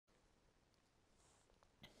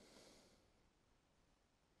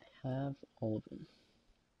have all of them.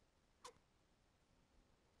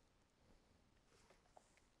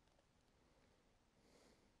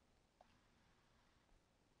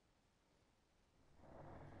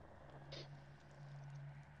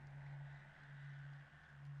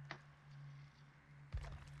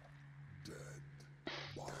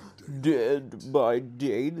 Dead by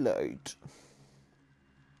daylight.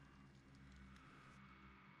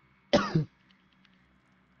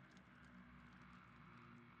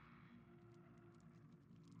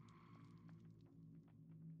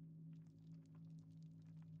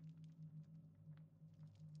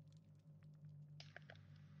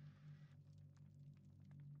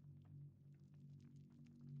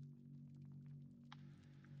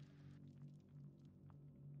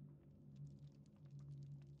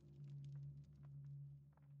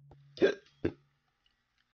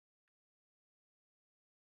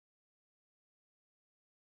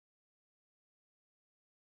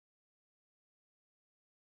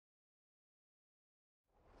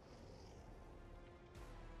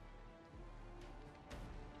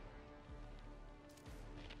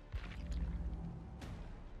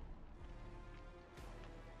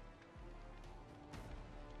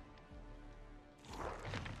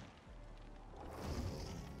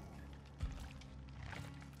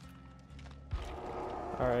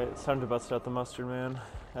 Alright, it's time to bust out the mustard, man.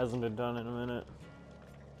 Hasn't been done in a minute.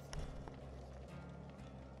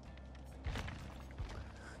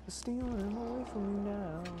 You're stealing him away from me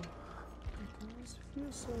now. Because it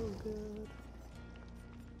feels so good.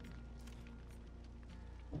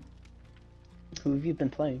 Who have you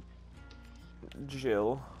been playing?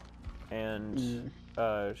 Jill and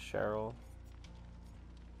Cheryl.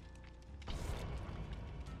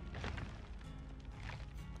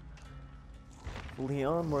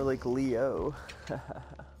 Leon, more like Leo.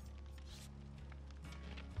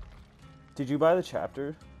 Did you buy the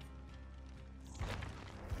chapter?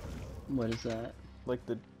 What is that? Like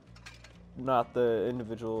the, not the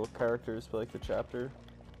individual characters, but like the chapter?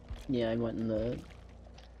 Yeah, I went in the...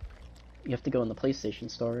 You have to go in the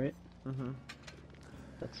PlayStation Store, right? Mm-hmm.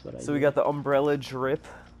 That's what I So we did. got the umbrella drip.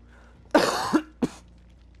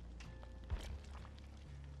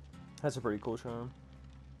 That's a pretty cool charm.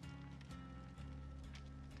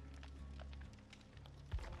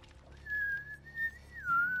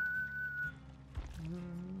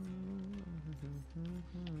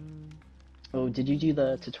 Oh, did you do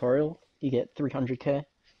the tutorial? You get 300k?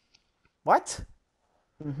 What?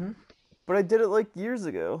 Mm-hmm. But I did it like years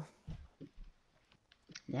ago.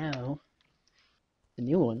 Now, the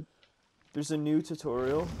new one. There's a new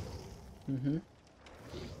tutorial. Mm-hmm.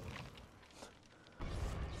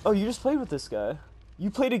 Oh, you just played with this guy.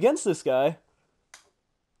 You played against this guy.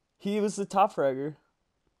 He was the top fragger.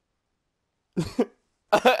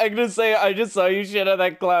 I'm gonna say I just saw you shit on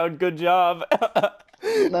that clown. Good job.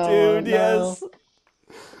 No, Dude, no. yes.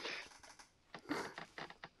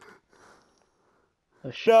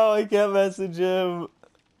 Oh, shit. No, I can't message him.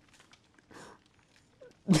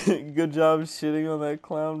 Good job shitting on that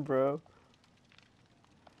clown, bro.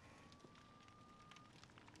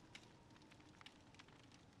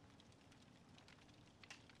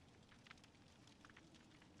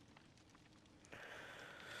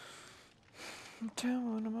 I'm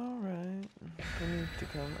telling him alright. I need to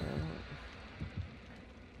come out.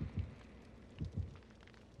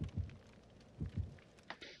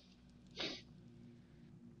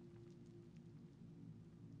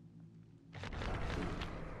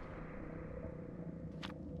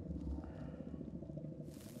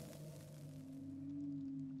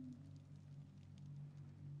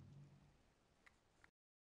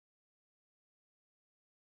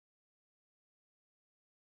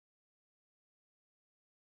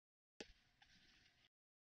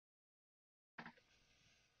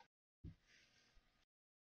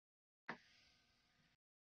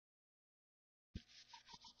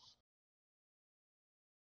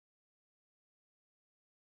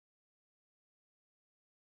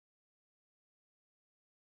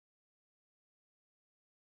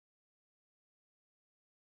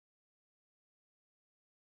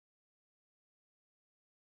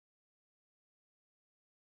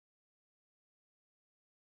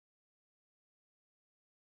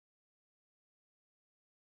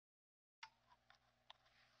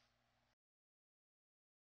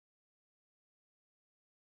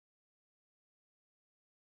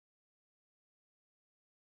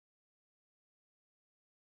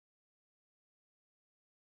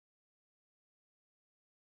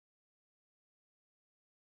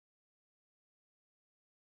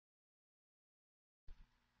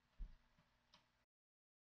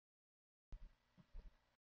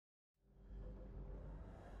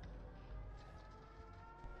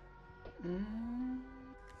 Mm.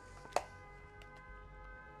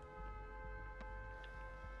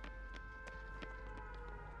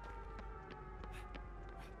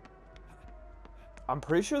 I'm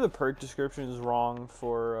pretty sure the perk description is wrong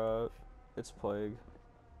for its plague.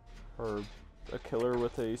 Or a killer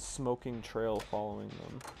with a smoking trail following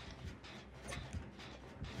them.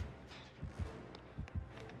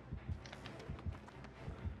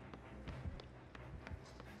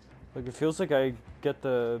 Like, it feels like I get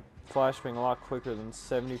the flashbang a lot quicker than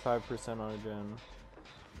 75% on a gen.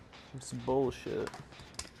 It's bullshit.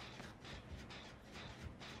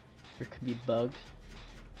 There could be bugs.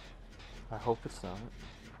 I hope it's not.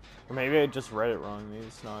 Or maybe I just read it wrong. Maybe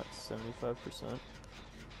it's not 75%.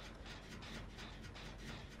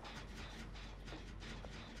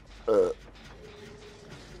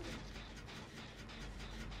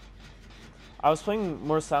 I was playing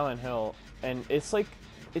more Silent Hill, and it's like,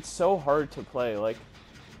 it's so hard to play. Like,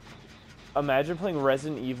 imagine playing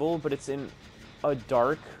Resident Evil, but it's in a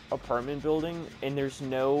dark apartment building, and there's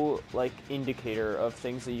no, like, indicator of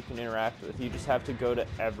things that you can interact with. You just have to go to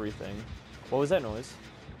everything. What was that noise?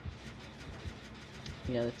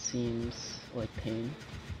 Yeah, that seems like pain.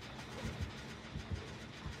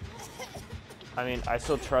 I mean, I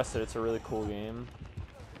still trust that it's a really cool game.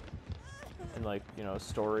 And, like, you know,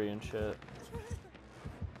 story and shit.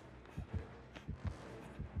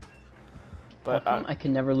 But How come I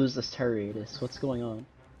can never lose this Terrarius? What's going on?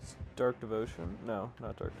 Dark Devotion? No,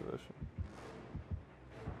 not Dark Devotion.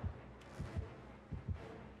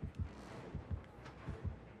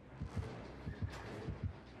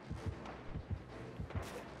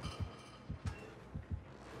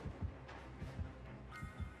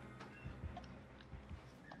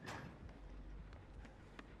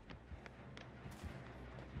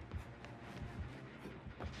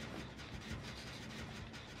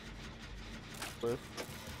 With.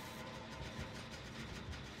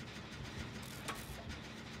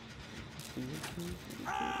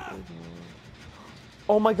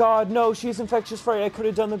 Oh my god, no, she's Infectious Fright. I could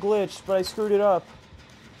have done the glitch, but I screwed it up.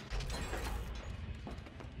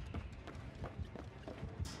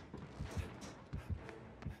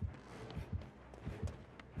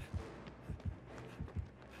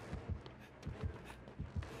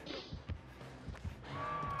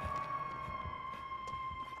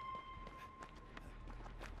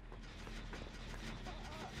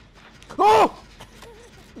 Oh!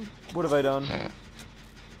 What have I done?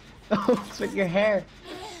 Oh, it's with your hair.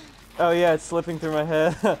 Oh yeah, it's slipping through my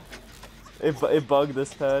head. it bugged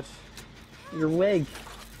this patch. Your wig.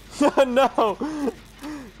 No!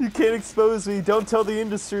 You can't expose me. Don't tell the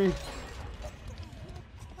industry.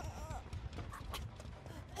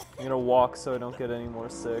 I'm gonna walk so I don't get any more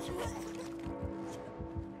sick.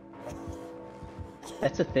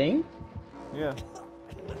 That's a thing? Yeah.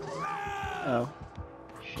 Oh.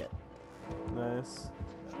 Shit. Nice.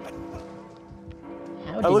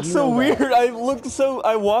 How I did look you so know weird. that?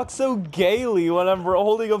 I walk so gaily when I'm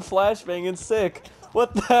holding a flashbang and sick.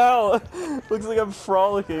 What the hell? Looks like I'm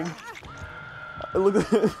frolicking. Look.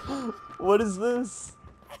 What is this?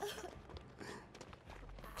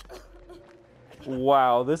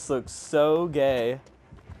 Wow, this looks so gay.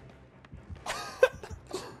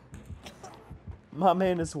 My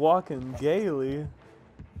man is walking gaily.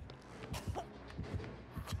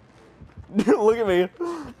 Look at me.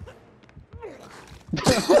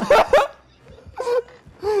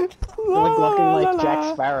 You're like walking like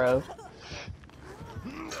Jack Sparrow.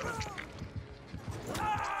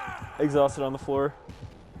 Exhausted on the floor.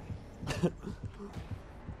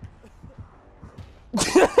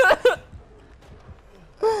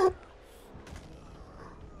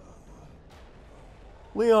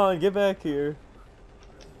 Leon, get back here.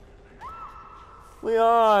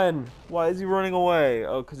 Leon! Why is he running away?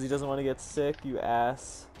 Oh, because he doesn't want to get sick, you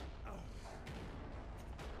ass.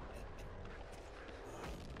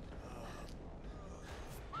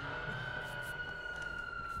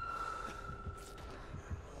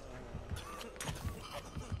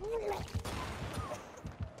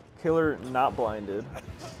 Killer not blinded.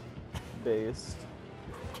 Based.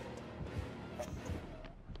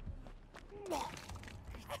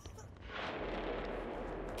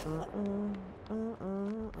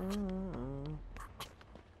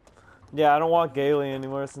 Yeah, I don't walk gaily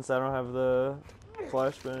anymore since I don't have the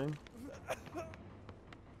flashbang.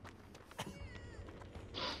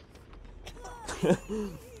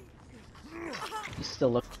 You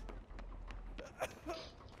still look.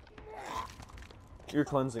 You're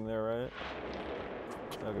cleansing there, right?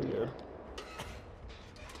 Okay, good.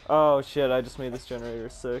 Oh shit, I just made this generator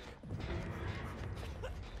sick.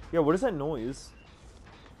 Yeah, what is that noise?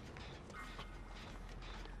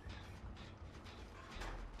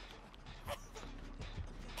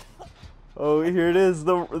 Oh, here it is,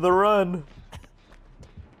 the run.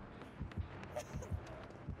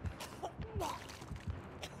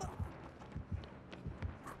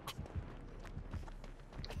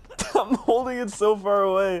 I'm holding it so far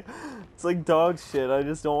away. It's like dog shit. I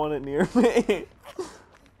just don't want it near me.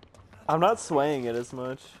 I'm not swaying it as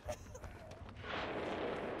much.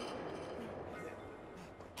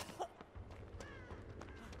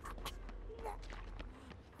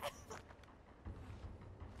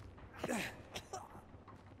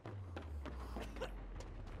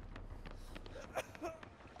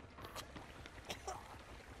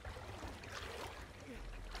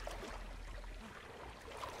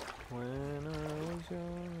 When I was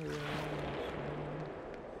younger,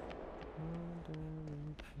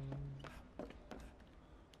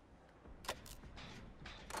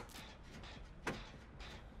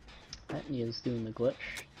 That is doing the glitch.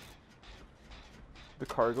 the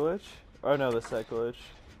car glitch? Oh no, the set glitch.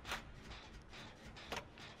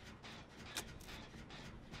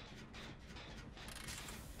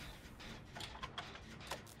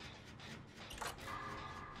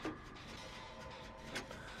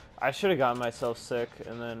 I should have gotten myself sick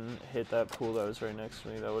and then hit that pool that was right next to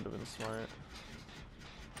me. That would have been smart.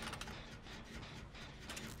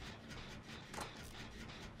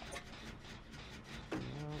 That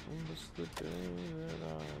was the day that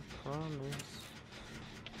I promised.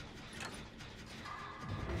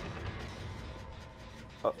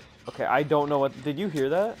 Oh, okay, I don't know what... Did you hear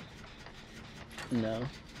that? No.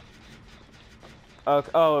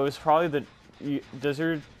 Oh, it was probably the... does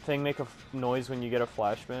your thing make a noise when you get a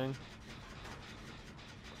flashbang?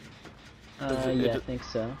 Yeah, I think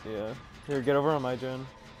so. Yeah. Here, get over on my gen.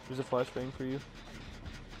 There's a flashbang for you.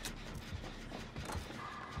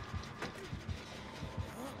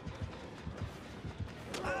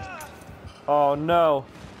 Oh no!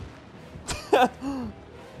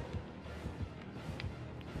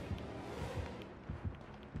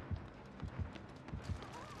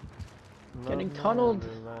 Getting tunneled.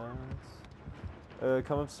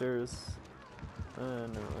 Come upstairs. No.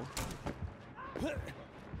 Is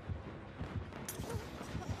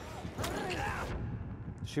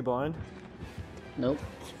she blind? Nope.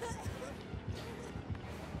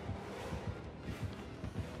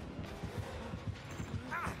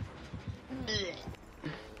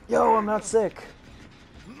 Yo, I'm not sick.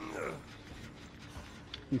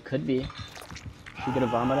 You could be. She gonna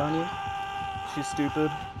vomit on you? She's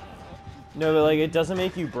stupid. No, but like it doesn't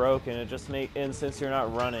make you broken. It just and since you're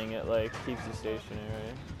not running, it like keeps you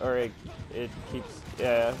stationary, or it keeps.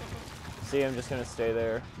 Yeah. See, I'm just gonna stay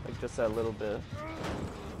there, like just that little bit.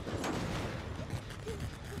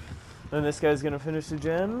 Then this guy's gonna finish the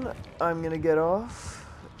gen. I'm gonna get off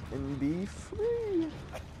and be free.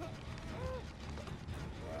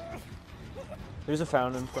 There's a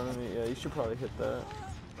fountain in front of me. Yeah, you should probably hit that.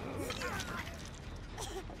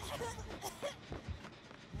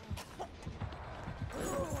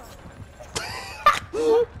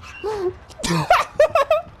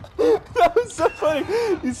 That was so funny.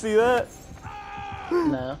 You see that?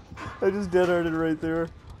 No. I just dead-hearted right there.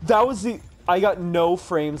 That was the... I got no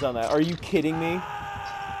frames on that. Are you kidding me?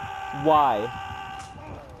 Why?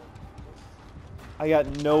 I got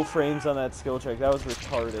no frames on that skill check. That was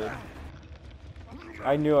retarded.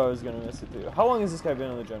 I knew I was gonna miss it too. How long has this guy been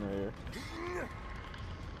on the generator?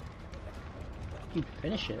 You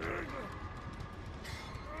finish it.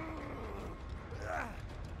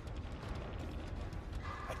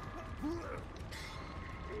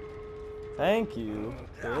 Thank you,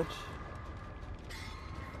 bitch.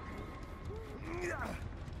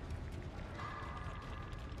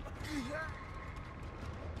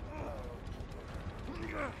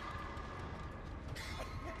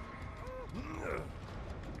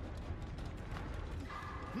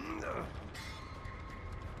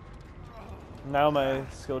 Now my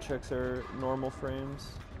skill checks are normal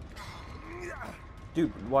frames.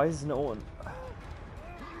 Dude, why is no one...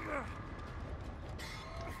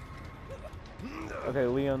 Okay,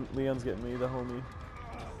 Leon's getting me, the homie.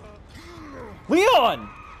 Leon!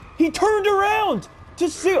 He turned around to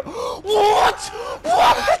see... What?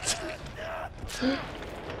 What?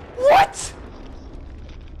 What?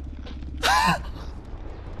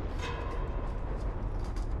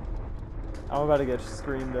 I'm about to get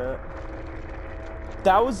screamed at.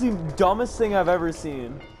 That was the dumbest thing I've ever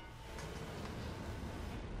seen.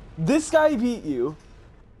 This guy beat you.